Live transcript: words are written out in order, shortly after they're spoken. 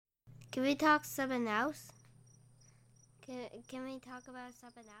Can we talk something else? Can we talk about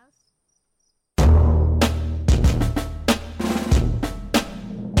something else?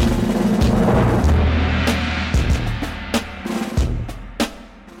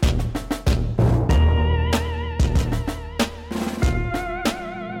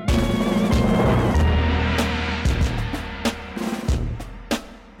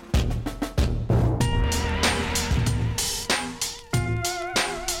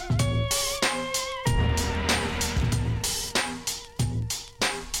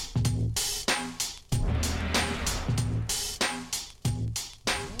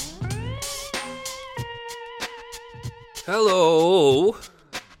 Hello,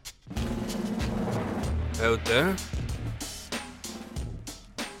 out there.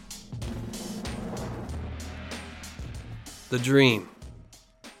 The dream.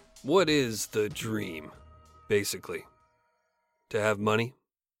 What is the dream, basically? To have money?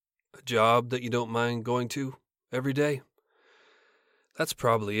 A job that you don't mind going to every day? That's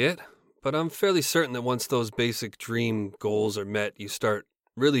probably it, but I'm fairly certain that once those basic dream goals are met, you start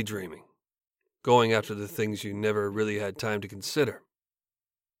really dreaming. Going after the things you never really had time to consider.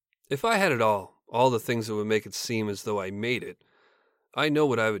 If I had it all the things that would make it seem as though I made it, I know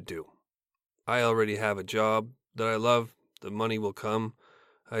what I would do. I already have a job that I love, the money will come,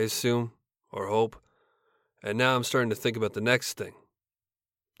 I assume, or hope, and now I'm starting to think about the next thing.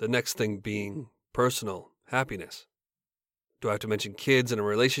 The next thing being personal happiness. Do I have to mention kids and a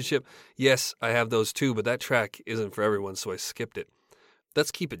relationship? Yes, I have those too, but that track isn't for everyone, so I skipped it. Let's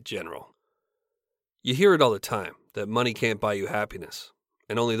keep it general. You hear it all the time, that money can't buy you happiness,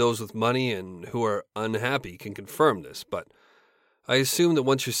 and only those with money and who are unhappy can confirm this, but I assume that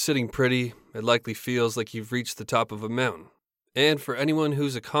once you're sitting pretty, it likely feels like you've reached the top of a mountain. And for anyone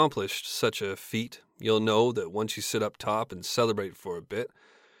who's accomplished such a feat, you'll know that once you sit up top and celebrate for a bit,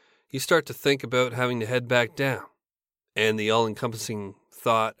 you start to think about having to head back down. And the all-encompassing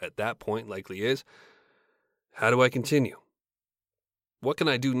thought at that point likely is, how do I continue? What can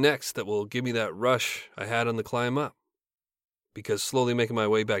I do next that will give me that rush I had on the climb up? Because slowly making my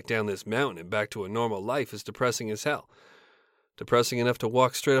way back down this mountain and back to a normal life is depressing as hell. Depressing enough to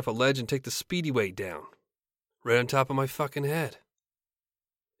walk straight up a ledge and take the speedy way down. Right on top of my fucking head.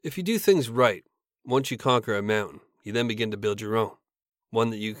 If you do things right, once you conquer a mountain, you then begin to build your own.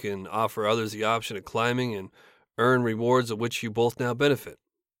 One that you can offer others the option of climbing and earn rewards of which you both now benefit.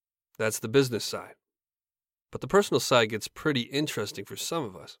 That's the business side. But the personal side gets pretty interesting for some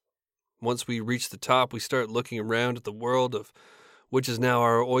of us. Once we reach the top, we start looking around at the world of which is now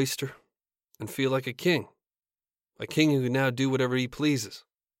our oyster and feel like a king. A king who can now do whatever he pleases.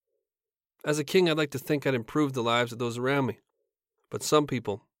 As a king, I'd like to think I'd improve the lives of those around me. But some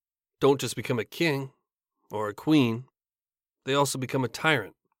people don't just become a king or a queen, they also become a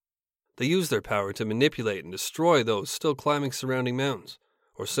tyrant. They use their power to manipulate and destroy those still climbing surrounding mountains,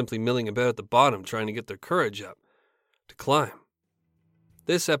 or simply milling about at the bottom trying to get their courage up, to climb.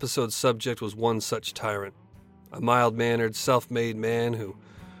 This episode's subject was one such tyrant, a mild-mannered, self-made man who,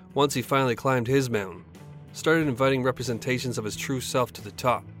 once he finally climbed his mountain, started inviting representations of his true self to the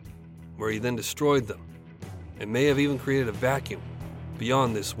top, where he then destroyed them, and may have even created a vacuum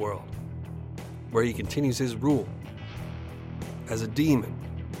beyond this world, where he continues his rule as a demon.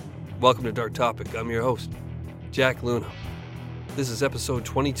 Welcome to Dark Topic. I'm your host, Jack Luna. This is episode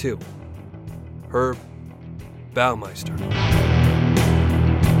 22, Herb Baumeister.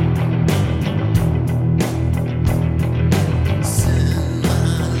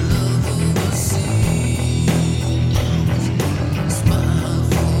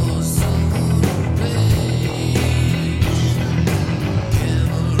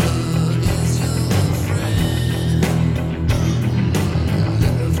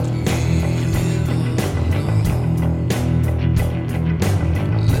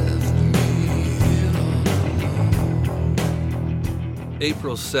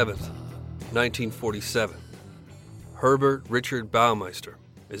 April 7th, 1947. Herbert Richard Baumeister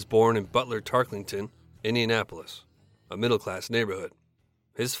is born in Butler, Tarkington, Indianapolis, a middle-class neighborhood.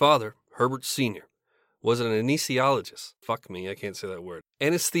 His father, Herbert Sr., was an anesthesiologist. Fuck me, I can't say that word.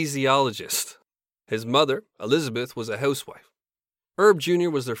 Anesthesiologist. His mother, Elizabeth, was a housewife. Herb Jr.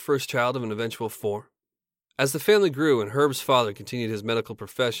 was their first child of an eventual four. As the family grew and Herb's father continued his medical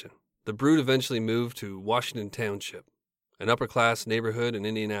profession, the brood eventually moved to Washington Township, an upper-class neighborhood in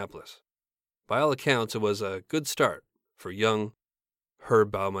Indianapolis. By all accounts, it was a good start for young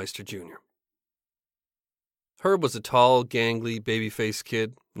Herb Baumeister Jr. Herb was a tall, gangly, baby-faced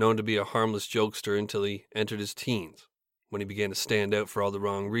kid, known to be a harmless jokester until he entered his teens, when he began to stand out for all the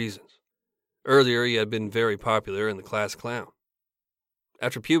wrong reasons. Earlier, he had been very popular and the class clown.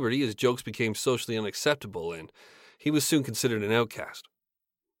 After puberty, his jokes became socially unacceptable, and he was soon considered an outcast.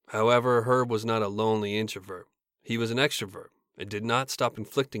 However, Herb was not a lonely introvert. He was an extrovert and did not stop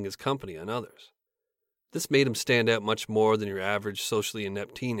inflicting his company on others. This made him stand out much more than your average socially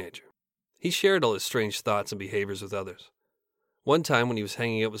inept teenager. He shared all his strange thoughts and behaviors with others. One time when he was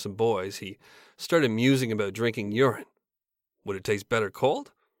hanging out with some boys, he started musing about drinking urine. Would it taste better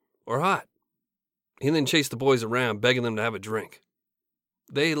cold or hot? He then chased the boys around, begging them to have a drink.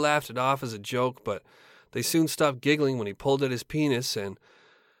 They laughed it off as a joke, but they soon stopped giggling when he pulled out his penis and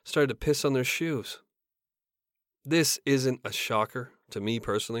started to piss on their shoes. This isn't a shocker to me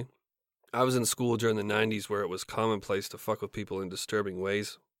personally. I was in school during the 90s where it was commonplace to fuck with people in disturbing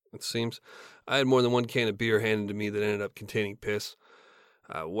ways, it seems. I had more than one can of beer handed to me that ended up containing piss.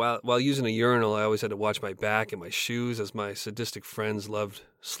 While using a urinal, I always had to watch my back and my shoes as my sadistic friends loved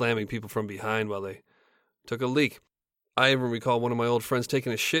slamming people from behind while they took a leak. I even recall one of my old friends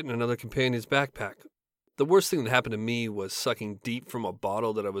taking a shit in another companion's backpack. The worst thing that happened to me was sucking deep from a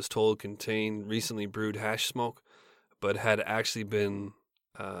bottle that I was told contained recently brewed hash smoke, but had actually been,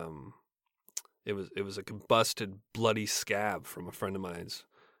 it was a combusted, bloody scab from a friend of mine's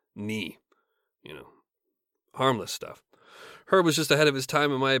knee. Harmless stuff. Herb was just ahead of his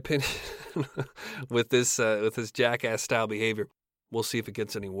time, in my opinion, with this jackass-style behavior. We'll see if it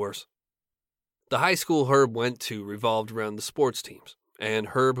gets any worse. The high school Herb went to revolved around the sports teams, and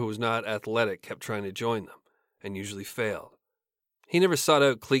Herb, who was not athletic, kept trying to join them, and usually failed. He never sought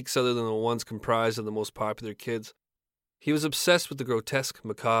out cliques other than the ones comprised of the most popular kids. He was obsessed with the grotesque,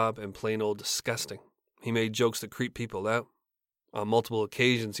 macabre, and plain old disgusting. He made jokes that creeped people out. On multiple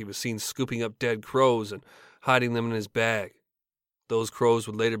occasions, he was seen scooping up dead crows and hiding them in his bag. Those crows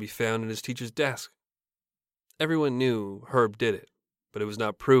would later be found in his teacher's desk. Everyone knew Herb did it, but it was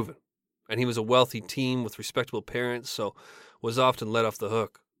not proven, and he was a wealthy teen with respectable parents, so was often let off the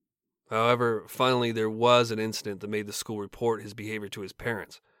hook. However, finally there was an incident that made the school report his behavior to his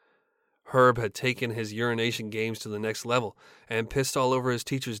parents. Herb had taken his urination games to the next level and pissed all over his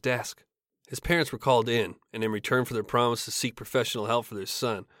teacher's desk. His parents were called in, and in return for their promise to seek professional help for their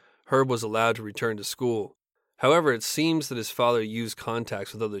son, Herb was allowed to return to school. However, it seems that his father used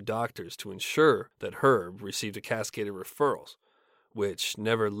contacts with other doctors to ensure that Herb received a cascade of referrals, which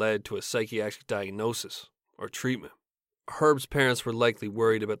never led to a psychiatric diagnosis or treatment. Herb's parents were likely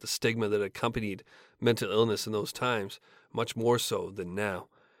worried about the stigma that accompanied mental illness in those times, much more so than now.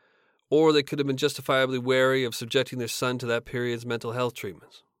 Or they could have been justifiably wary of subjecting their son to that period's mental health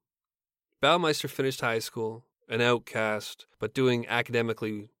treatments. Baumeister finished high school, an outcast, but doing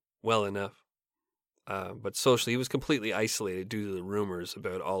academically well enough. But socially, he was completely isolated due to the rumors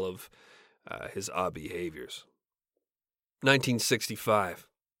about all of his odd behaviors. 1965.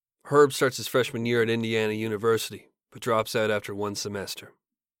 Herb starts his freshman year at Indiana University, but drops out after one semester.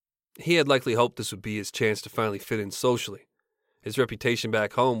 He had likely hoped this would be his chance to finally fit in socially. His reputation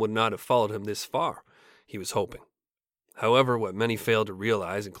back home would not have followed him this far, he was hoping. However, what many fail to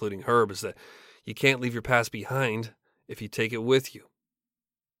realize, including Herb, is that you can't leave your past behind if you take it with you.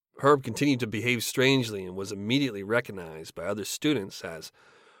 Herb continued to behave strangely and was immediately recognized by other students as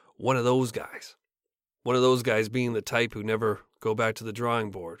one of those guys. One of those guys being the type who never go back to the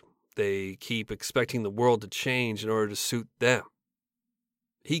drawing board. They keep expecting the world to change in order to suit them.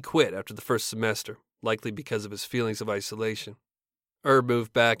 He quit after the first semester, likely because of his feelings of isolation. Herb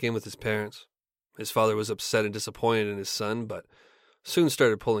moved back in with his parents. His father was upset and disappointed in his son, but soon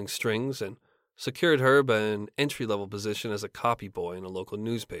started pulling strings and secured Herb an entry-level position as a copy boy in a local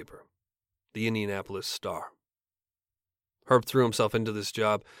newspaper, the Indianapolis Star. Herb threw himself into this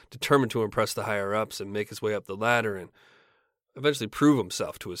job, determined to impress the higher-ups and make his way up the ladder and eventually prove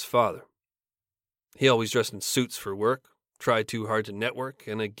himself to his father. He always dressed in suits for work, tried too hard to network,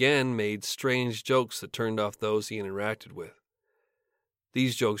 and again made strange jokes that turned off those he interacted with.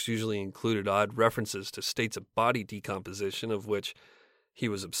 These jokes usually included odd references to states of body decomposition, of which he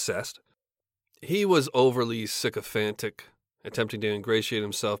was obsessed. He was overly sycophantic, attempting to ingratiate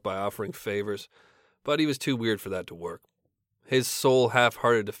himself by offering favors, but he was too weird for that to work. His sole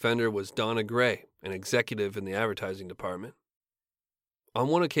half-hearted defender was Donna Gray, an executive in the advertising department. On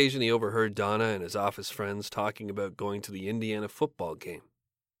one occasion, he overheard Donna and his office friends talking about going to the Indiana football game.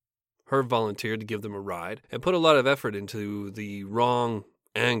 Herb volunteered to give them a ride and put a lot of effort into the wrong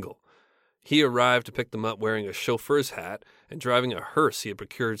angle. He arrived to pick them up wearing a chauffeur's hat and driving a hearse he had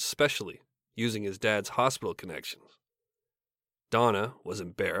procured specially, using his dad's hospital connections. Donna was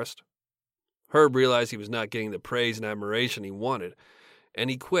embarrassed. Herb realized he was not getting the praise and admiration he wanted, and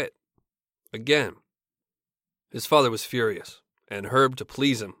he quit. Again. His father was furious, and Herb, to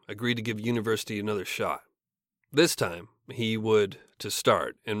please him, agreed to give university another shot. This time, he would, to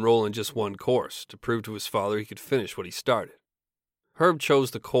start, enroll in just one course to prove to his father he could finish what he started. Herb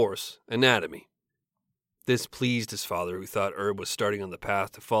chose the course anatomy. This pleased his father, who thought Herb was starting on the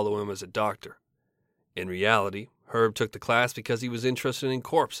path to follow him as a doctor. In reality, Herb took the class because he was interested in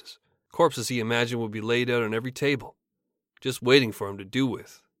corpses. Corpses he imagined would be laid out on every table, just waiting for him to do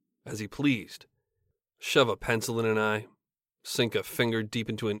with, as he pleased. Shove a pencil in an eye, sink a finger deep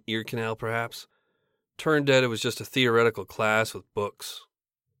into an ear canal perhaps. Turned out it was just a theoretical class with books.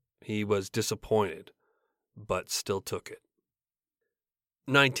 He was disappointed, but still took it.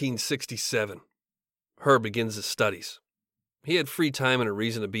 1967. Herb begins his studies. He had free time and a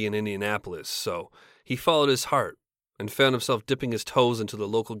reason to be in Indianapolis, so he followed his heart and found himself dipping his toes into the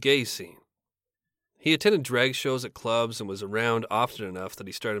local gay scene. He attended drag shows at clubs and was around often enough that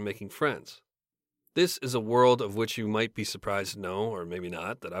he started making friends. This is a world of which you might be surprised to know, or maybe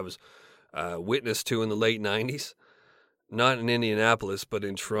not, that I was witness to in the late 90s. Not in Indianapolis, but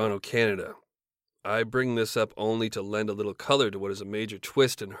in Toronto, Canada. I bring this up only to lend a little color to what is a major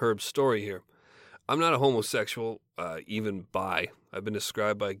twist in Herb's story here. I'm not a homosexual, even bi. I've been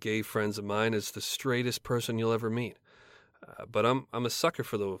described by gay friends of mine as the straightest person you'll ever meet. But I'm a sucker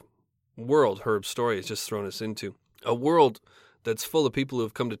for the world Herb's story has just thrown us into. A world that's full of people who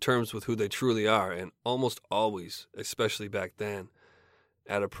have come to terms with who they truly are, and almost always, especially back then,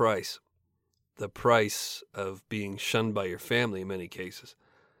 at a price. The price of being shunned by your family in many cases.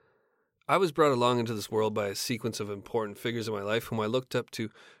 I was brought along into this world by a sequence of important figures in my life whom I looked up to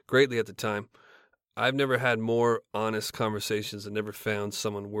greatly at the time. I've never had more honest conversations and never found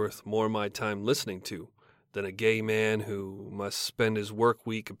someone worth more of my time listening to than a gay man who must spend his work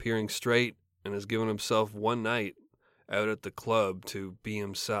week appearing straight and has given himself one night out at the club to be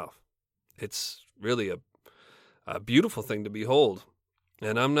himself. It's really a beautiful thing to behold.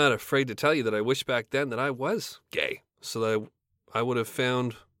 And I'm not afraid to tell you that I wish back then that I was gay, so that I would have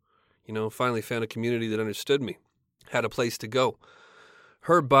finally found a community that understood me, had a place to go.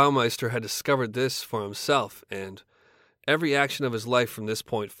 Herb Baumeister had discovered this for himself, and every action of his life from this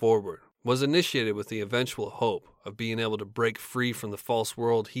point forward was initiated with the eventual hope of being able to break free from the false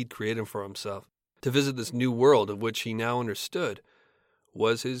world he'd created for himself, to visit this new world of which he now understood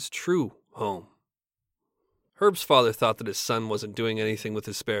was his true home. Herb's father thought that his son wasn't doing anything with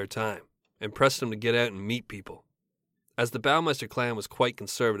his spare time, and pressed him to get out and meet people. As the Baumeister clan was quite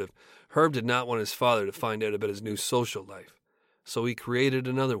conservative, Herb did not want his father to find out about his new social life, so he created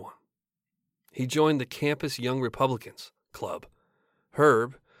another one. He joined the Campus Young Republicans Club.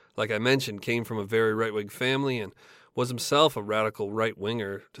 Herb, like I mentioned, came from a very right-wing family and was himself a radical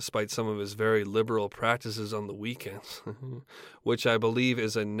right-winger, despite some of his very liberal practices on the weekends, which I believe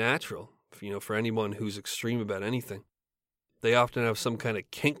is a natural, for anyone who's extreme about anything. They often have some kind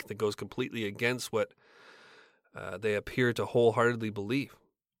of kink that goes completely against what they appear to wholeheartedly believe.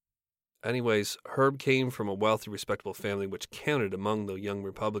 Anyways, Herb came from a wealthy, respectable family which counted among the young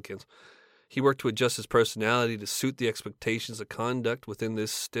Republicans. He worked to adjust his personality to suit the expectations of conduct within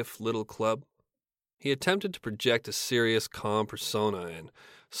this stiff little club. He attempted to project a serious, calm persona and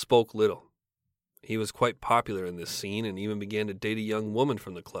spoke little. He was quite popular in this scene and even began to date a young woman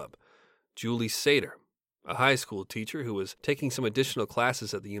from the club, Julie Sater, a high school teacher who was taking some additional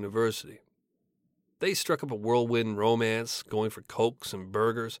classes at the university. They struck up a whirlwind romance, going for cokes and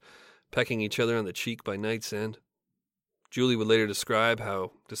burgers, pecking each other on the cheek by night's end. Julie would later describe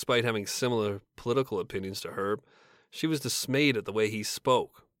how, despite having similar political opinions to Herb, she was dismayed at the way he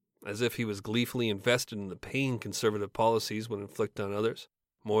spoke, as if he was gleefully invested in the pain conservative policies would inflict on others,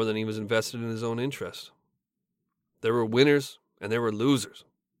 more than he was invested in his own interest. There were winners and there were losers.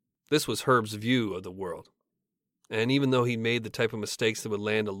 This was Herb's view of the world. And even though he made the type of mistakes that would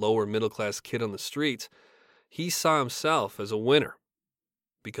land a lower middle-class kid on the streets, he saw himself as a winner,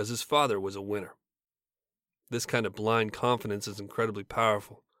 because his father was a winner. This kind of blind confidence is incredibly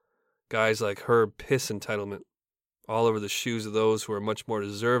powerful. Guys like Herb piss entitlement all over the shoes of those who are much more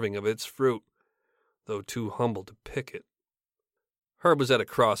deserving of its fruit, though too humble to pick it. Herb was at a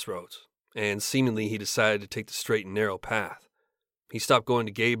crossroads, and seemingly he decided to take the straight and narrow path. He stopped going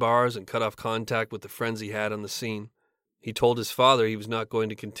to gay bars and cut off contact with the friends he had on the scene. He told his father he was not going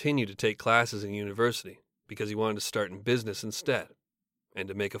to continue to take classes in university because he wanted to start in business instead and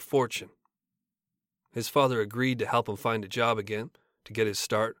to make a fortune. His father agreed to help him find a job again, to get his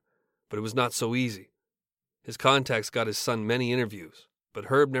start, but it was not so easy. His contacts got his son many interviews, but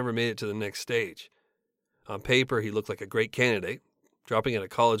Herb never made it to the next stage. On paper, he looked like a great candidate. Dropping out of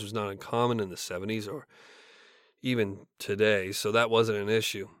college was not uncommon in the 70s or even today, so that wasn't an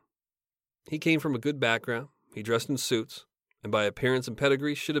issue. He came from a good background, he dressed in suits, and by appearance and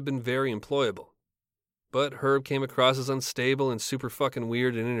pedigree should have been very employable. but Herb came across as unstable and super fucking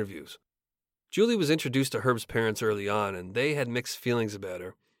weird in interviews. Julie was introduced to Herb's parents early on, and they had mixed feelings about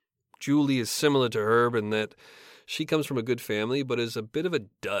her. Julie is similar to Herb in that she comes from a good family, but is a bit of a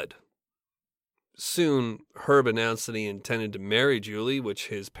dud. Soon, Herb announced that he intended to marry Julie, which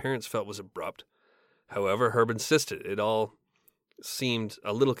his parents felt was abrupt. However, Herb insisted. It all seemed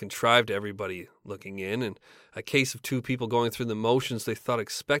a little contrived to everybody looking in, and a case of two people going through the motions they thought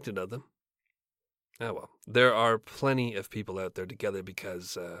expected of them. Oh well, there are plenty of people out there together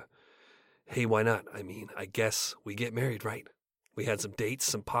because, hey, why not? I mean, I guess we get married, right? We had some dates,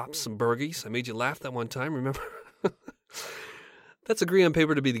 some pops, some burgies. I made you laugh that one time, remember? Let's agree on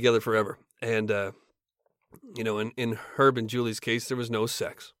paper to be together forever. And, in Herb and Julie's case, there was no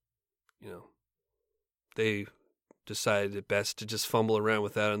sex. They decided it best to just fumble around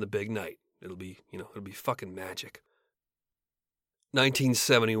with that on the big night. It'll be fucking magic.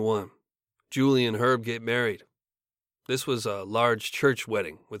 1971. Julie and Herb get married. This was a large church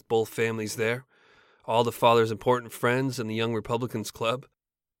wedding with both families there, all the father's important friends and the Young Republicans Club.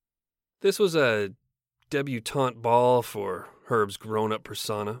 This was a debutante ball for Herb's grown-up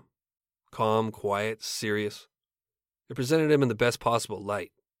persona. Calm, quiet, serious. It presented him in the best possible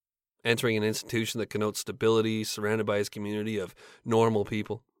light, entering an institution that connotes stability, surrounded by his community of normal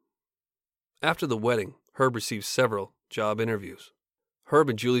people. After the wedding, Herb received several job interviews. Herb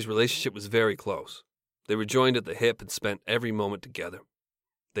and Julie's relationship was very close. They were joined at the hip and spent every moment together.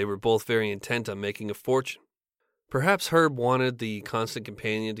 They were both very intent on making a fortune. Perhaps Herb wanted the constant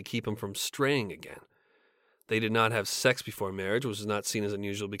companion to keep him from straying again. They did not have sex before marriage, which was not seen as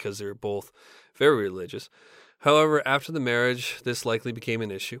unusual because they were both very religious. However, after the marriage, this likely became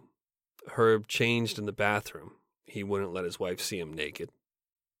an issue. Herb changed in the bathroom. He wouldn't let his wife see him naked.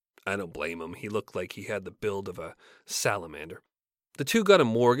 I don't blame him. He looked like he had the build of a salamander. The two got a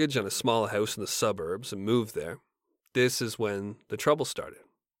mortgage on a small house in the suburbs and moved there. This is when the trouble started.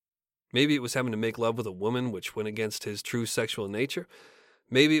 Maybe it was having to make love with a woman which went against his true sexual nature.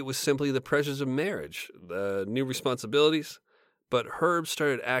 Maybe it was simply the pressures of marriage, the new responsibilities. But Herb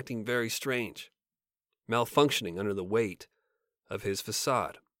started acting very strange, malfunctioning under the weight of his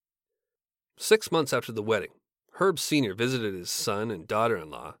facade. 6 months after the wedding, Herb Sr. visited his son and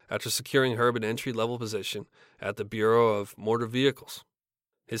daughter-in-law after securing Herb an entry-level position at the Bureau of Motor Vehicles.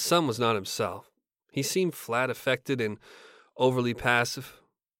 His son was not himself. He seemed flat affected and overly passive.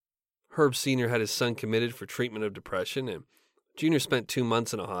 Herb Sr. had his son committed for treatment of depression, and Junior spent 2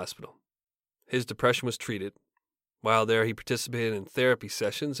 months in a hospital. His depression was treated. While there, he participated in therapy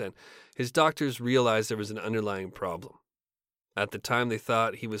sessions, and his doctors realized there was an underlying problem. At the time, they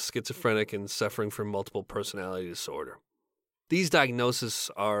thought he was schizophrenic and suffering from multiple personality disorder. These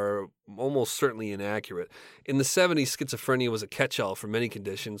diagnoses are almost certainly inaccurate. In the 70s, schizophrenia was a catch-all for many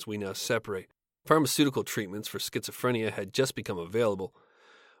conditions we now separate. Pharmaceutical treatments for schizophrenia had just become available.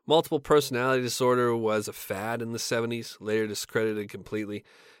 Multiple personality disorder was a fad in the 70s, later discredited completely,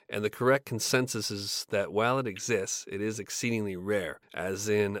 and the correct consensus is that while it exists, it is exceedingly rare, as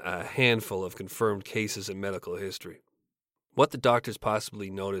in a handful of confirmed cases in medical history. What the doctors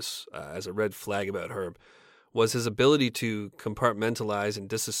possibly noticed as a red flag about Herb was his ability to compartmentalize and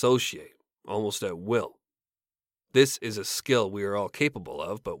disassociate, almost at will. This is a skill we are all capable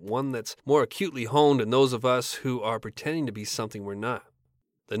of, but one that's more acutely honed in those of us who are pretending to be something we're not.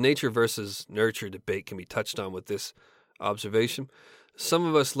 The nature versus nurture debate can be touched on with this observation. Some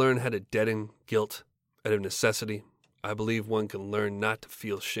of us learn how to deaden guilt out of necessity. I believe one can learn not to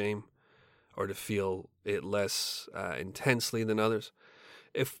feel shame or to feel it less intensely than others.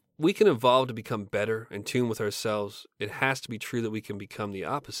 If we can evolve to become better, in tune with ourselves, it has to be true that we can become the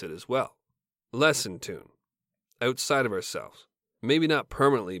opposite as well. Less in tune, outside of ourselves. Maybe not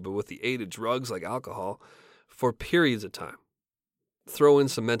permanently, but with the aid of drugs like alcohol, for periods of time. Throw in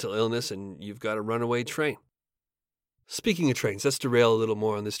some mental illness and you've got a runaway train. Speaking of trains, let's derail a little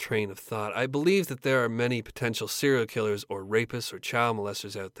more on this train of thought. I believe that there are many potential serial killers or rapists or child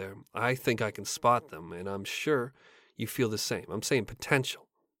molesters out there. I think I can spot them, and I'm sure you feel the same. I'm saying potential.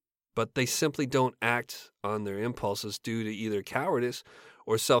 But they simply don't act on their impulses due to either cowardice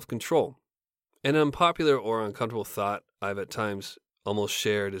or self-control. An unpopular or uncomfortable thought I've at times almost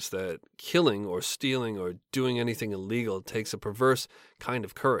shared is that killing or stealing or doing anything illegal takes a perverse kind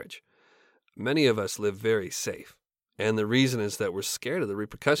of courage. Many of us live very safe. And the reason is that we're scared of the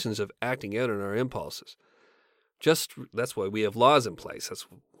repercussions of acting out on our impulses. That's why we have laws in place. That's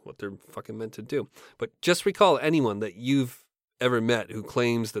what they're fucking meant to do. But just recall anyone that you've ever met who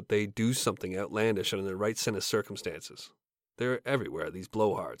claims that they do something outlandish under the right set of circumstances. They're everywhere, these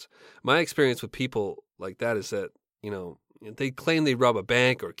blowhards. My experience with people like that is that, They claim they rob a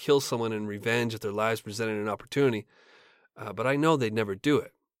bank or kill someone in revenge if their lives presented an opportunity, but I know they'd never do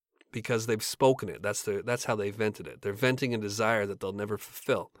it because they've spoken it. That's how they vented it. They're venting a desire that they'll never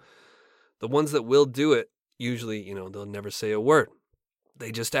fulfill. The ones that will do it, usually, they'll never say a word.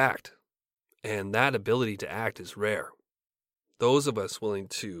 They just act. And that ability to act is rare. Those of us willing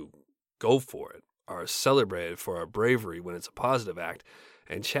to go for it are celebrated for our bravery when it's a positive act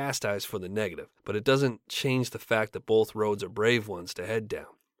and chastised for the negative. But it doesn't change the fact that both roads are brave ones to head down,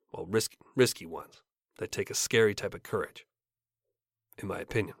 well, risky ones that take a scary type of courage, in my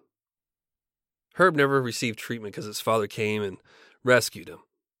opinion. Herb never received treatment because his father came and rescued him.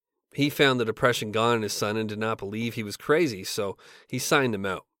 He found the depression gone in his son and did not believe he was crazy, so he signed him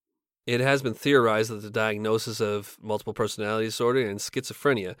out. It has been theorized that the diagnosis of multiple personality disorder and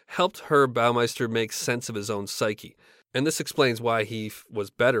schizophrenia helped Herb Baumeister make sense of his own psyche, and this explains why he was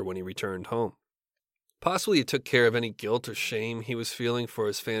better when he returned home. Possibly he took care of any guilt or shame he was feeling for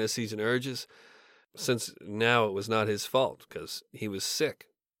his fantasies and urges, since now it was not his fault, because he was sick.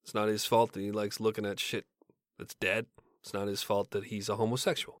 It's not his fault that he likes looking at shit that's dead. It's not his fault that he's a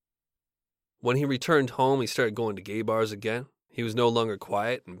homosexual. When he returned home, he started going to gay bars again. He was no longer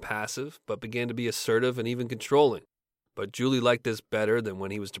quiet and passive, but began to be assertive and even controlling. But Julie liked this better than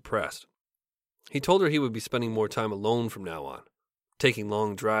when he was depressed. He told her he would be spending more time alone from now on, taking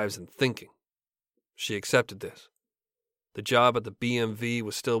long drives and thinking. She accepted this. The job at the BMV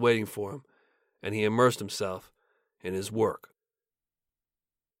was still waiting for him, and he immersed himself in his work.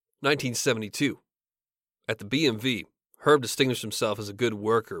 1972. At the BMV, Herb distinguished himself as a good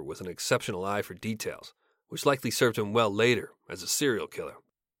worker with an exceptional eye for details, which likely served him well later as a serial killer.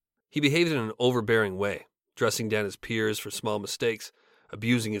 He behaved in an overbearing way, dressing down his peers for small mistakes,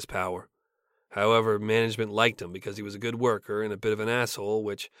 abusing his power. However, management liked him because he was a good worker and a bit of an asshole,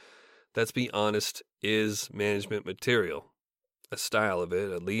 which, let's be honest, is management material. A style of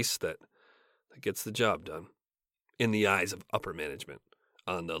it, at least, that gets the job done. In the eyes of upper management.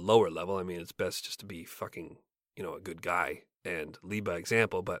 On the lower level, it's best just to be fucking, a good guy and lead by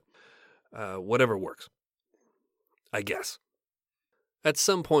example, but whatever works, I guess. At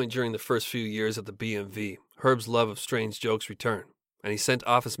some point during the first few years at the BMV, Herb's love of strange jokes returned, and he sent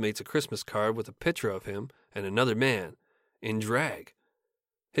office mates a Christmas card with a picture of him and another man in drag.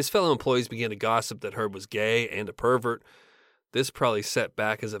 His fellow employees began to gossip that Herb was gay and a pervert. This probably set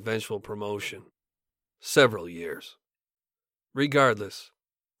back his eventual promotion. Several years. Regardless,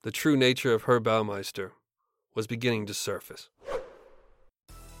 the true nature of Herb Baumeister was beginning to surface.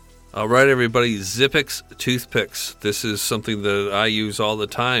 All right, everybody, Zippix toothpicks. This is something that I use all the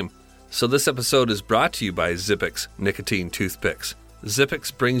time. So this episode is brought to you by Zippix nicotine toothpicks.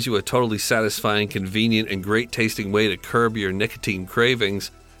 Zippix brings you a totally satisfying, convenient, and great-tasting way to curb your nicotine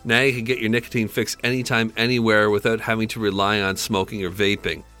cravings. Now you can get your nicotine fix anytime, anywhere without having to rely on smoking or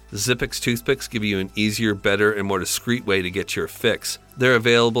vaping. Zippix toothpicks give you an easier, better, and more discreet way to get your fix. They're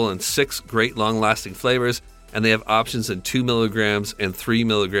available in 6 great long-lasting flavors, and they have options in 2 milligrams and 3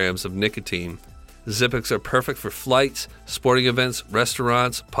 milligrams of nicotine. Zippix are perfect for flights, sporting events,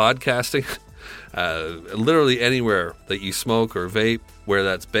 restaurants, podcasting, literally anywhere that you smoke or vape, where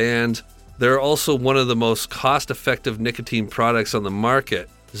that's banned. They're also one of the most cost-effective nicotine products on the market.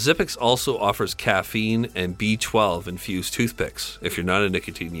 Zippix also offers caffeine and B12 infused toothpicks if you're not a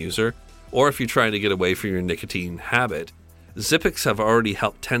nicotine user, or if you're trying to get away from your nicotine habit. Zippix have already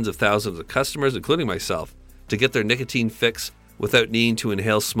helped tens of thousands of customers, including myself, to get their nicotine fix without needing to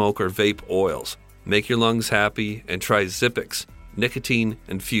inhale smoke or vape oils. Make your lungs happy and try Zippix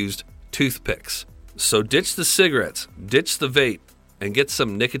nicotine-infused toothpicks. So ditch the cigarettes, ditch the vape, and get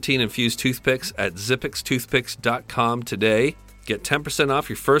some nicotine-infused toothpicks at zippixtoothpicks.com today. Get 10% off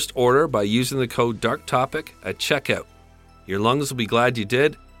your first order by using the code DARKTOPIC at checkout. Your lungs will be glad you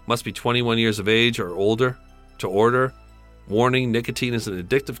did. Must be 21 years of age or older to order. Warning, nicotine is an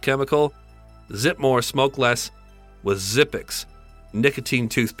addictive chemical. Zip more, smoke less with Zippix nicotine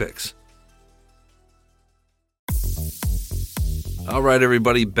toothpicks. All right,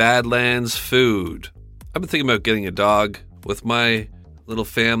 everybody, Badlands food. I've been thinking about getting a dog. With my little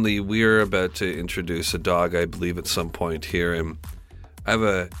family, we're about to introduce a dog, I believe, at some point here, and I have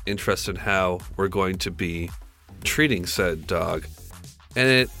an interest in how we're going to be treating said dog. And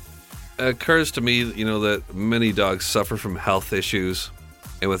it occurs to me, that many dogs suffer from health issues.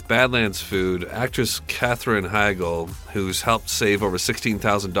 And with Badlands Food, actress Katherine Heigl, who's helped save over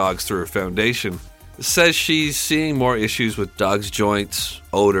 16,000 dogs through her foundation, says she's seeing more issues with dogs' joints,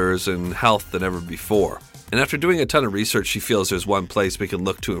 odors, and health than ever before. And after doing a ton of research, she feels there's one place we can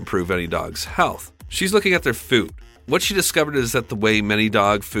look to improve any dog's health. She's looking at their food. What she discovered is that the way many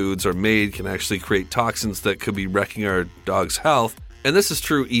dog foods are made can actually create toxins that could be wrecking our dog's health, and this is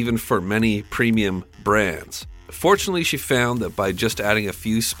true even for many premium brands. Fortunately, she found that by just adding a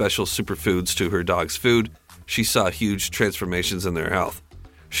few special superfoods to her dog's food, she saw huge transformations in their health.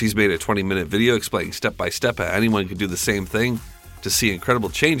 She's made a 20-minute video explaining step by step how anyone could do the same thing to see incredible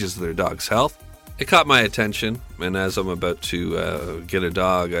changes in their dog's health. It caught my attention, and as I'm about to get a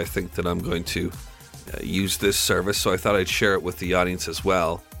dog, I think that I'm going to use this service, so I thought I'd share it with the audience as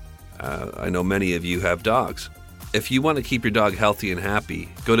well. I know many of you have dogs. If you want to keep your dog healthy and happy,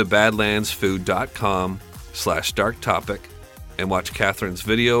 go to badlandsfood.com/darktopic and watch Catherine's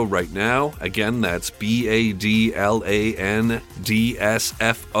video right now. Again, that's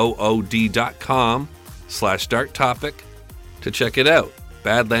badlandsfood.com/darktopic to check it out.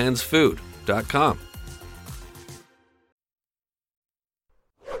 badlandsfood.com.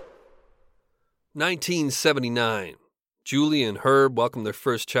 1979. Julie and Herb welcome their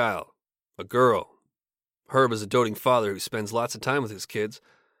first child, a girl. Herb is a doting father who spends lots of time with his kids.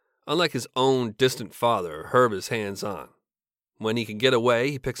 Unlike his own distant father, Herb is hands-on. When he can get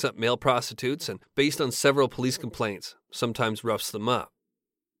away, he picks up male prostitutes and, based on several police complaints, sometimes roughs them up.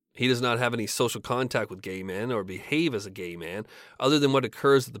 He does not have any social contact with gay men or behave as a gay man other than what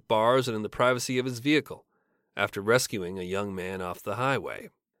occurs at the bars and in the privacy of his vehicle, after rescuing a young man off the highway.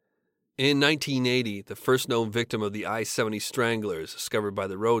 In 1980, the first known victim of the I-70 Strangler is discovered by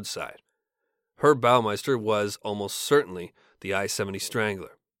the roadside. Herb Baumeister was almost certainly the I-70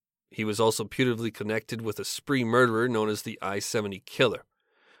 Strangler. He was also putatively connected with a spree murderer known as the I-70 Killer.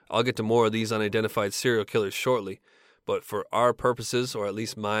 I'll get to more of these unidentified serial killers shortly, but for our purposes, or at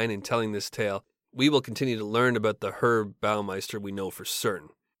least mine in telling this tale, we will continue to learn about the Herb Baumeister we know for certain.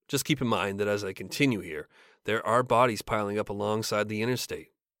 Just keep in mind that as I continue here, there are bodies piling up alongside the interstate,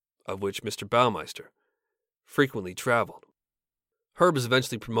 of which Mr. Baumeister frequently traveled. Herb is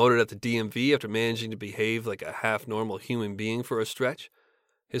eventually promoted at the DMV after managing to behave like a half-normal human being for a stretch.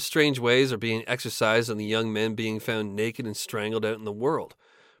 His strange ways are being exercised on the young men being found naked and strangled out in the world,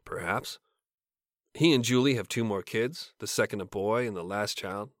 perhaps. He and Julie have 2 more kids, the second a boy and the last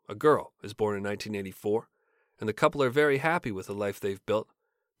child, a girl, is born in 1984, and the couple are very happy with the life they've built,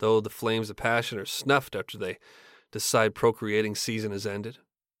 though the flames of passion are snuffed after they decide procreating season has ended.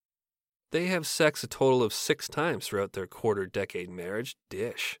 They have sex a total of 6 times throughout their quarter-decade marriage.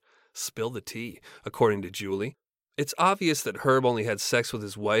 Dish. Spill the tea, according to Julie. It's obvious that Herb only had sex with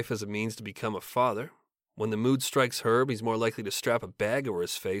his wife as a means to become a father. When the mood strikes Herb, he's more likely to strap a bag over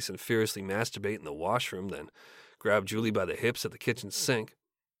his face and furiously masturbate in the washroom than grab Julie by the hips at the kitchen sink.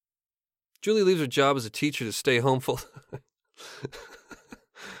 Julie leaves her job as a teacher to stay home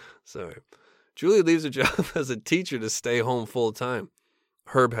Julie leaves her job as a teacher to stay home full time.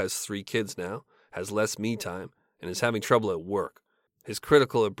 Herb has 3 kids now, has less me time, and is having trouble at work. His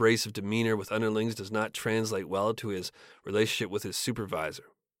critical, abrasive demeanor with underlings does not translate well to his relationship with his supervisor.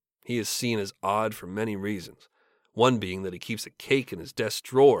 He is seen as odd for many reasons, one being that he keeps a cake in his desk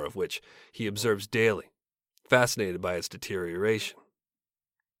drawer of which he observes daily, fascinated by its deterioration.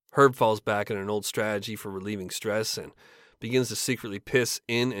 Herb falls back on an old strategy for relieving stress and begins to secretly piss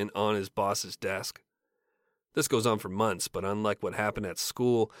in and on his boss's desk. This goes on for months, but unlike what happened at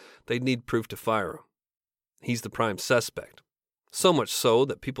school, they'd need proof to fire him. He's the prime suspect. So much so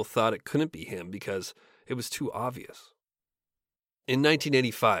that people thought it couldn't be him because it was too obvious. In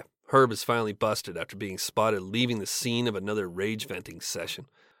 1985, Herb is finally busted after being spotted leaving the scene of another rage-venting session,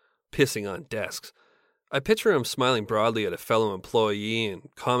 pissing on desks. I picture him smiling broadly at a fellow employee and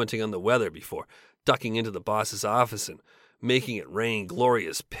commenting on the weather before ducking into the boss's office and making it rain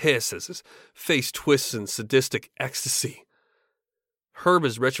glorious piss as his face twists in sadistic ecstasy. Herb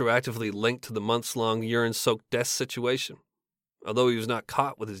is retroactively linked to the months-long urine-soaked desk situation. Although he was not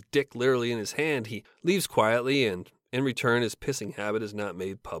caught with his dick literally in his hand, he leaves quietly, and in return his pissing habit is not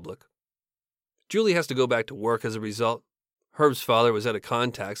made public. Julie has to go back to work as a result. Herb's father was out of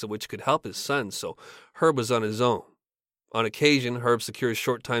contacts of which could help his son, so Herb was on his own. On occasion, Herb secures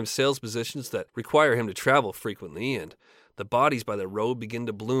short-time sales positions that require him to travel frequently, and the bodies by the road begin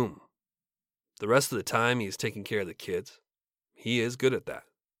to bloom. The rest of the time, he is taking care of the kids. He is good at that.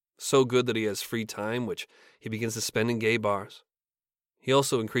 So good that he has free time, which he begins to spend in gay bars. He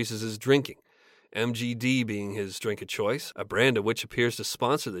also increases his drinking, MGD being his drink of choice, a brand of which appears to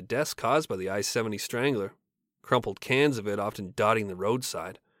sponsor the deaths caused by the I-70 Strangler, crumpled cans of it often dotting the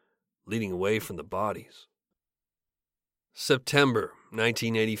roadside, leading away from the bodies. September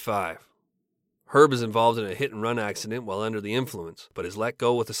 1985. Herb is involved in a hit-and-run accident while under the influence, but is let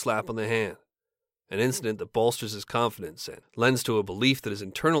go with a slap on the hand. An incident that bolsters his confidence and lends to a belief that his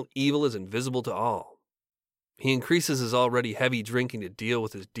internal evil is invisible to all. He increases his already heavy drinking to deal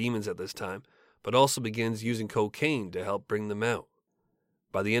with his demons at this time, but also begins using cocaine to help bring them out.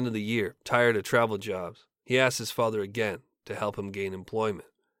 By the end of the year, tired of travel jobs, he asks his father again to help him gain employment.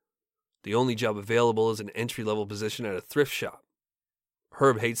 The only job available is an entry-level position at a thrift shop.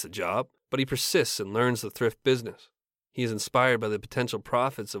 Herb hates the job, but he persists and learns the thrift business. He is inspired by the potential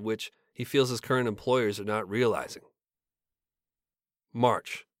profits of which he feels his current employers are not realizing.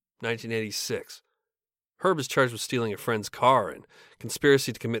 March 1986. Herb is charged with stealing a friend's car and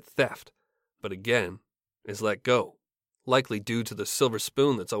conspiracy to commit theft, but again is let go, likely due to the silver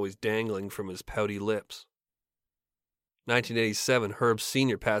spoon that's always dangling from his pouty lips. 1987, Herb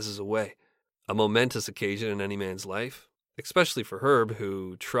Sr. passes away, a momentous occasion in any man's life, especially for Herb,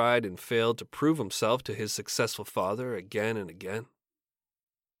 who tried and failed to prove himself to his successful father again and again.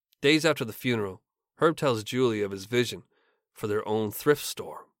 Days after the funeral, Herb tells Julie of his vision for their own thrift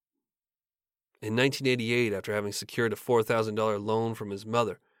store. In 1988, after having secured a $4,000 loan from his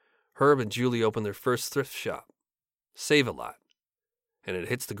mother, Herb and Julie opened their first thrift shop, Save-A-Lot, and it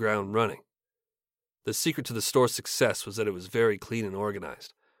hits the ground running. The secret to the store's success was that it was very clean and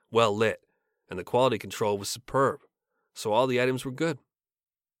organized, well lit, and the quality control was superb, so all the items were good.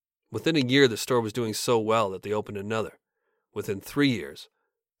 Within a year, the store was doing so well that they opened another. Within 3 years,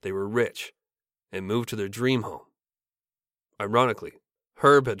 they were rich and moved to their dream home. Ironically,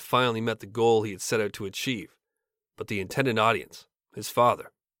 Herb had finally met the goal he had set out to achieve, but the intended audience, his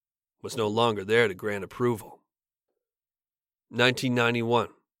father, was no longer there to grant approval. 1991.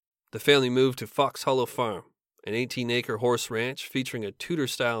 The family moved to Fox Hollow Farm, an 18-acre horse ranch featuring a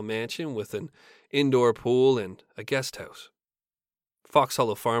Tudor-style mansion with an indoor pool and a guest house. Fox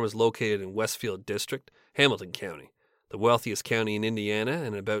Hollow Farm is located in Westfield District, Hamilton County, the wealthiest county in Indiana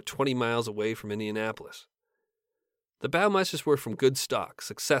and about 20 miles away from Indianapolis. The Baumeisters were from good stock,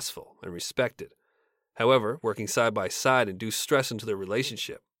 successful, and respected. However, working side by side induced stress into their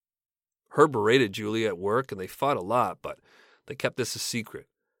relationship. Herb berated Julie at work and they fought a lot, but they kept this a secret.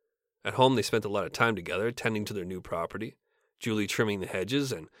 At home, they spent a lot of time together, tending to their new property, Julie trimming the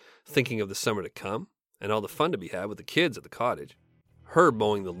hedges and thinking of the summer to come, and all the fun to be had with the kids at the cottage. Herb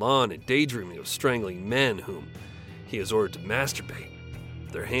mowing the lawn and daydreaming of strangling men whom he has ordered to masturbate,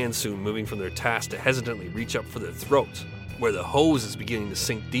 their hands soon moving from their task to hesitantly reach up for their throats, where the hose is beginning to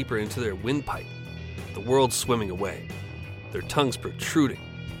sink deeper into their windpipe, the world swimming away, their tongues protruding,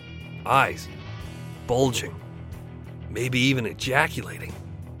 eyes bulging, maybe even ejaculating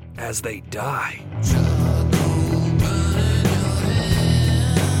as they die.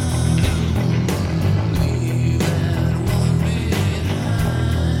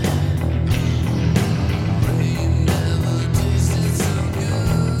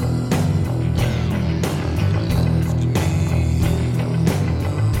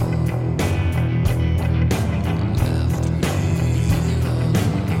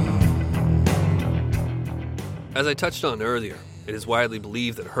 As I touched on earlier, it is widely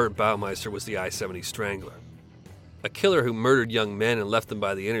believed that Herb Baumeister was the I-70 Strangler, a killer who murdered young men and left them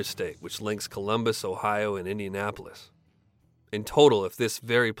by the interstate, which links Columbus, Ohio, and Indianapolis. In total, if this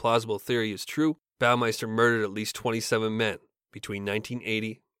very plausible theory is true, Baumeister murdered at least 27 men between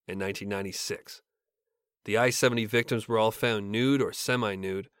 1980 and 1996. The I-70 victims were all found nude or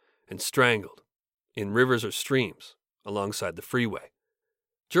semi-nude and strangled in rivers or streams alongside the freeway.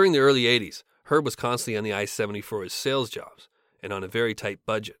 During the early 80s, Herb was constantly on the I-70 for his sales jobs and on a very tight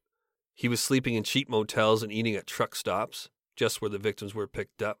budget. He was sleeping in cheap motels and eating at truck stops, just where the victims were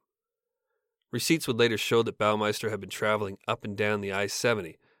picked up. Receipts would later show that Baumeister had been traveling up and down the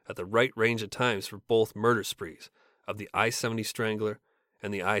I-70 at the right range of times for both murder sprees of the I-70 Strangler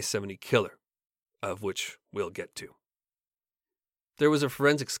and the I-70 Killer, of which we'll get to. There was a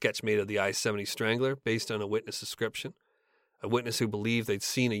forensic sketch made of the I-70 Strangler based on a witness description. A witness who believed they'd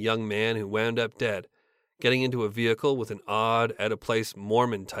seen a young man who wound up dead getting into a vehicle with an odd, out-of-place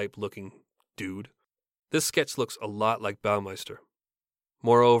Mormon-type looking dude. This sketch looks a lot like Baumeister.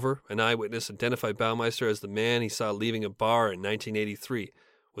 Moreover, an eyewitness identified Baumeister as the man he saw leaving a bar in 1983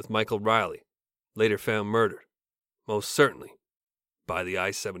 with Michael Riley, later found murdered, most certainly by the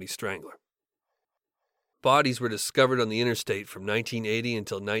I-70 Strangler. Bodies were discovered on the interstate from 1980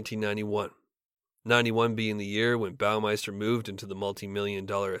 until 1991. 91 being the year when Baumeister moved into the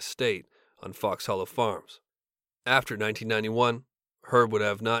multi-million-dollar estate on Fox Hollow Farms. After 1991, Herb would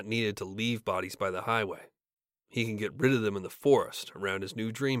have not needed to leave bodies by the highway. He can get rid of them in the forest around his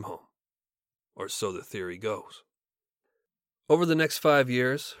new dream home. Or so the theory goes. Over the next 5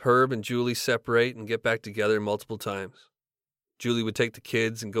 years, Herb and Julie separate and get back together multiple times. Julie would take the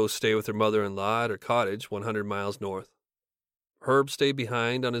kids and go stay with her mother-in-law at her cottage 100 miles north. Herb stayed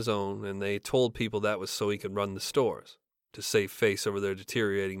behind on his own, and they told people that was so he could run the stores, to save face over their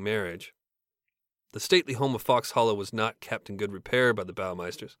deteriorating marriage. The stately home of Fox Hollow was not kept in good repair by the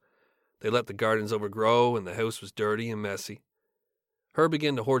Baumeisters. They let the gardens overgrow, and the house was dirty and messy. Herb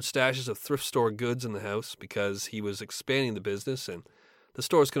began to hoard stashes of thrift store goods in the house because he was expanding the business, and the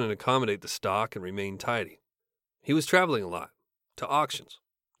stores couldn't accommodate the stock and remain tidy. He was traveling a lot, to auctions,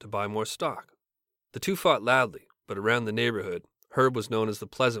 to buy more stock. The two fought loudly, but around the neighborhood, Herb was known as the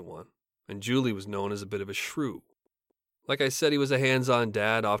pleasant one, and Julie was known as a bit of a shrew. Like I said, he was a hands-on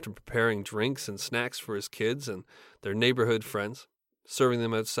dad, often preparing drinks and snacks for his kids and their neighborhood friends, serving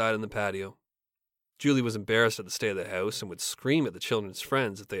them outside in the patio. Julie was embarrassed at the state of the house and would scream at the children's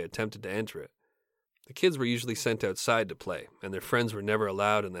friends if they attempted to enter it. The kids were usually sent outside to play, and their friends were never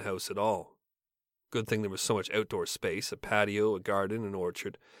allowed in the house at all. Good thing there was so much outdoor space, a patio, a garden, an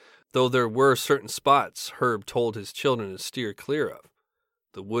orchard, though there were certain spots Herb told his children to steer clear of.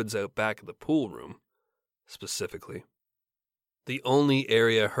 The woods out back of the pool room, specifically. The only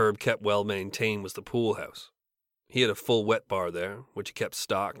area Herb kept well maintained was the pool house. He had a full wet bar there, which he kept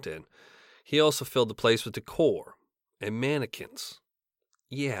stocked, and he also filled the place with decor and mannequins.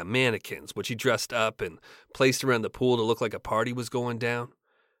 Yeah, mannequins, which he dressed up and placed around the pool to look like a party was going down.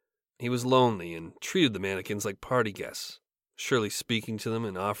 He was lonely and treated the mannequins like party guests, surely speaking to them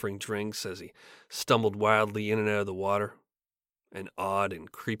and offering drinks as he stumbled wildly in and out of the water. An odd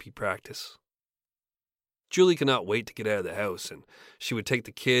and creepy practice. Julie could not wait to get out of the house, and she would take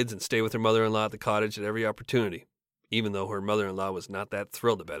the kids and stay with her mother-in-law at the cottage at every opportunity, even though her mother-in-law was not that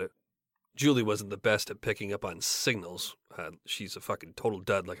thrilled about it. Julie wasn't the best at picking up on signals. She's a fucking total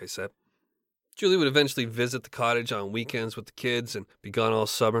dud, like I said. Julie would eventually visit the cottage on weekends with the kids and be gone all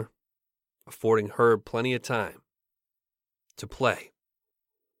summer, affording Herb plenty of time to play.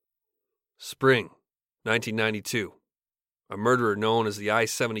 Spring, 1992. A murderer known as the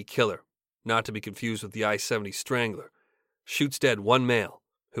I-70 Killer, not to be confused with the I-70 Strangler, shoots dead one male,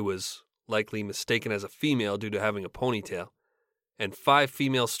 who was likely mistaken as a female due to having a ponytail, and 5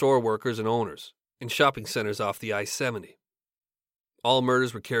 female store workers and owners in shopping centers off the I-70. All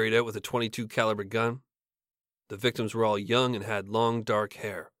murders were carried out with a .22 caliber gun. The victims were all young and had long, dark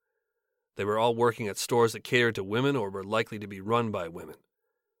hair. They were all working at stores that catered to women or were likely to be run by women.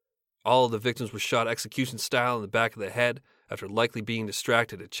 All of the victims were shot execution style in the back of the head after likely being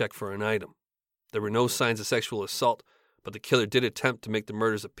distracted to check for an item. There were no signs of sexual assault, but the killer did attempt to make the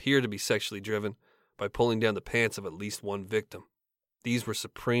murders appear to be sexually driven by pulling down the pants of at least one victim. These were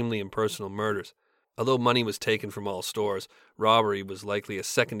supremely impersonal murders. Although money was taken from all stores, robbery was likely a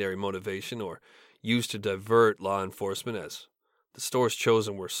secondary motivation or used to divert law enforcement, as the stores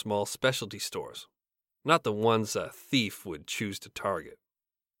chosen were small specialty stores, not the ones a thief would choose to target.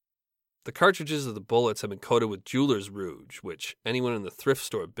 The cartridges of the bullets have been coated with jeweler's rouge, which anyone in the thrift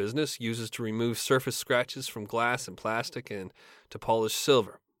store business uses to remove surface scratches from glass and plastic and to polish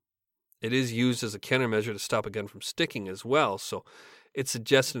silver. It is used as a countermeasure to stop a gun from sticking as well, so it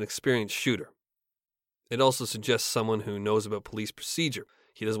suggests an experienced shooter. It also suggests someone who knows about police procedure.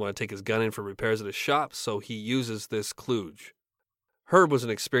 He doesn't want to take his gun in for repairs at his shop, so he uses this kludge. Herb was an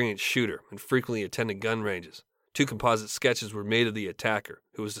experienced shooter and frequently attended gun ranges. 2 composite sketches were made of the attacker,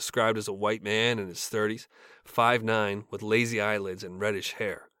 who was described as a white man in his 30s, 5'9", with lazy eyelids and reddish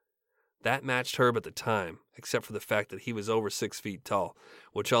hair. That matched Herb at the time, except for the fact that he was over 6 feet tall,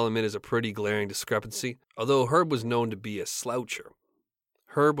 which I'll admit is a pretty glaring discrepancy, although Herb was known to be a sloucher.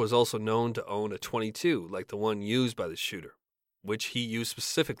 Herb was also known to own a .22, like the one used by the shooter, which he used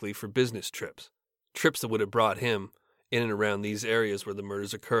specifically for business trips that would have brought him in and around these areas where the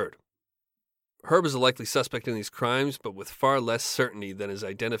murders occurred. Herb is a likely suspect in these crimes, but with far less certainty than his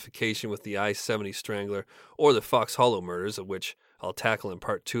identification with the I-70 Strangler or the Fox Hollow murders, of which I'll tackle in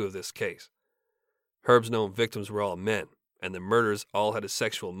part 2 of this case. Herb's known victims were all men, and the murders all had a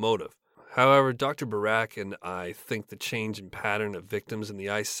sexual motive. However, Dr. Barak and I think the change in pattern of victims in the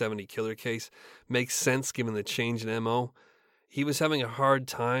I-70 Killer case makes sense given the change in M.O. He was having a hard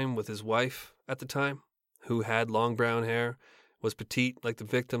time with his wife at the time, who had long brown hair, was petite like the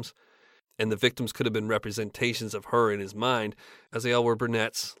victims, and the victims could have been representations of her in his mind, as they all were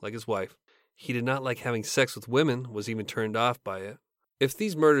brunettes, like his wife. He did not like having sex with women, was even turned off by it. If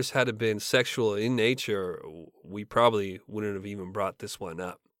these murders had been sexual in nature, we probably wouldn't have even brought this one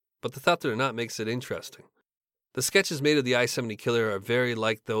up. But the thought or not makes it interesting. The sketches made of the I-70 Killer are very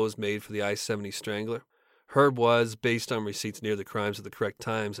like those made for the I-70 Strangler. Herb was based on receipts near the crimes at the correct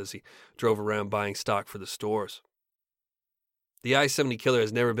times as he drove around buying stock for the stores. The I-70 Killer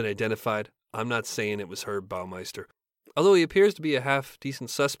has never been identified. I'm not saying it was Herb Baumeister. Although he appears to be a half-decent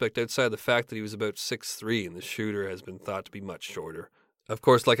suspect outside the fact that he was about 6'3", and the shooter has been thought to be much shorter. Of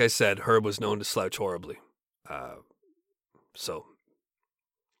course, like I said, Herb was known to slouch horribly. So,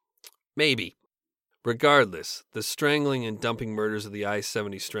 maybe. Regardless, the strangling and dumping murders of the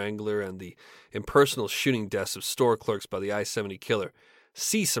I-70 Strangler and the impersonal shooting deaths of store clerks by the I-70 Killer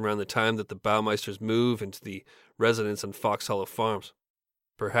cease around the time that the Baumeisters move into the residence on Fox Hollow Farms.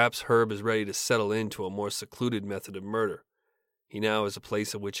 Perhaps Herb is ready to settle into a more secluded method of murder. He now has a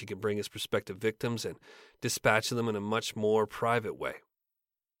place at which he can bring his prospective victims and dispatch them in a much more private way.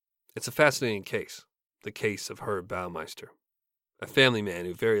 It's a fascinating case, the case of Herb Baumeister, a family man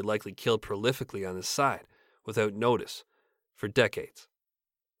who very likely killed prolifically on his side, without notice, for decades.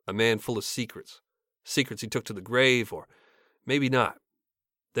 A man full of secrets he took to the grave, or maybe not.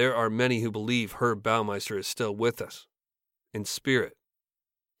 There are many who believe Herb Baumeister is still with us, in spirit,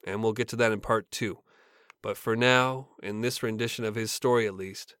 and we'll get to that in part 2. But for now, in this rendition of his story at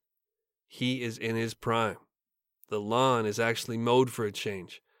least, he is in his prime. The lawn is actually mowed for a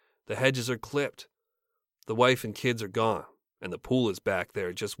change. The hedges are clipped. The wife and kids are gone, and the pool is back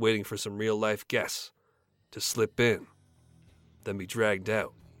there just waiting for some real-life guests to slip in, then be dragged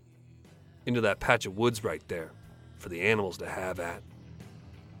out into that patch of woods right there for the animals to have at.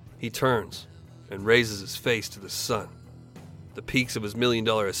 He turns and raises his face to the sun, the peaks of his $1 million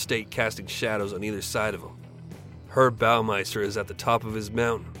estate casting shadows on either side of him. Herb Baumeister is at the top of his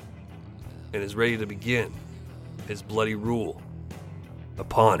mountain and is ready to begin his bloody rule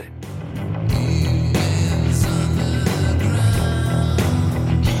upon it.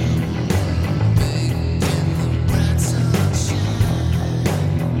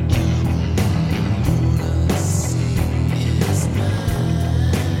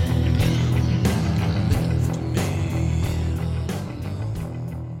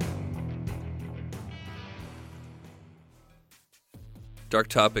 Dark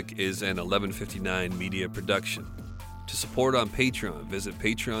Topic is an 1159 media production. To support on Patreon, visit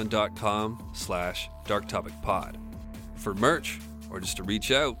patreon.com/darktopicpod. For merch, or just to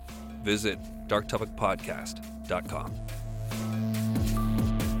reach out, visit darktopicpodcast.com.